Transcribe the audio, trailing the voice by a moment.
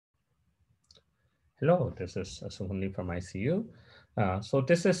Hello, this is Seunghun from ICU. So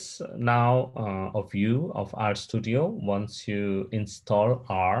this is now a view of RStudio once you install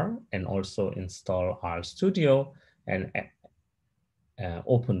R and also install RStudio and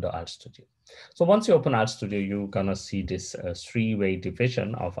open the RStudio. So once you open RStudio, you're gonna see this three-way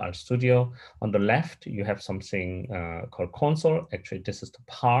division of RStudio. On the left, you have something called console. Actually, this is the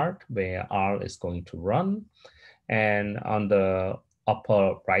part where R is going to run. And on the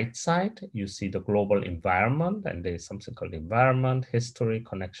upper right side, you see the global environment, and there's something called environment, history,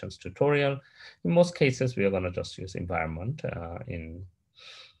 connections, tutorial. In most cases, we are going to just use environment at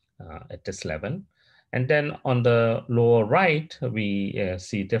this level. And then on the lower right, we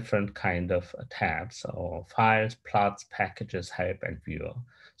see different kind of tabs or files, plots, packages, help, and viewer.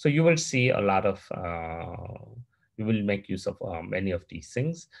 So you will see a lot of you will make use of many of these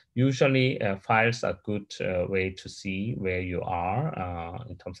things. Usually files are a good way to see where you are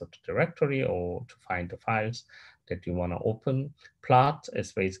in terms of the directory or to find the files that you want to open. Plot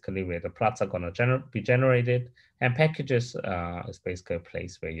is basically where the plots are going to be generated, and packages is basically a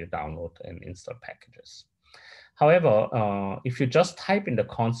place where you download and install packages. However, if you just type in the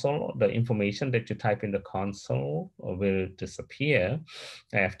console, the information that you type in the console will disappear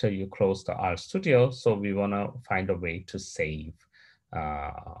after you close the RStudio. So we want to find a way to save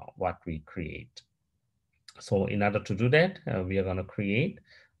what we create. So in order to do that, we are going to create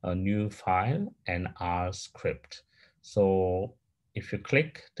a new file, an R script. So if you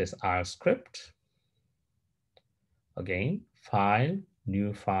click this R script, again, file,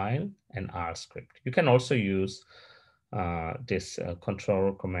 new file, and R script. You can also use this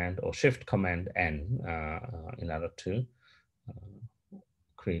control command or shift command N in order to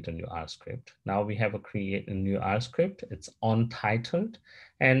create a new R script. Now we have create a new R script. It's untitled.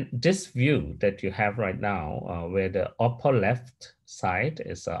 And this view that you have right now, where the upper left side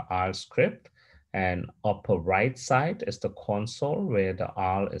is a R script and upper right side is the console where the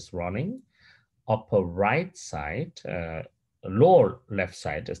R is running. Upper right side, lower left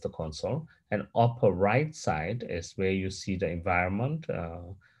side is the console, and upper right side is where you see the environment,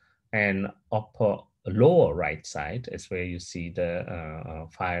 and lower right side is where you see the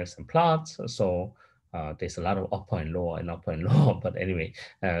files and plots. So there's a lot of upper and lower, but anyway,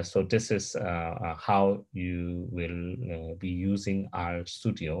 so this is how you will be using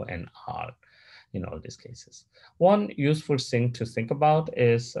RStudio and R in all these cases. One useful thing to think about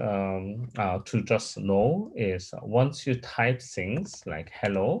is to just know is once you type things like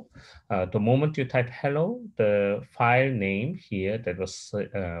hello, the moment you type hello, the file name here that was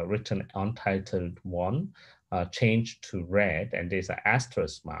written untitled one changed to red, and there's an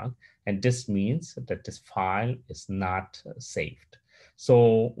asterisk mark, and this means that this file is not saved.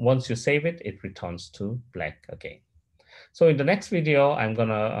 So once you save it, it returns to black again. So in the next video, I'm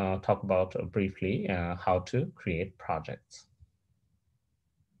gonna talk about briefly how to create projects.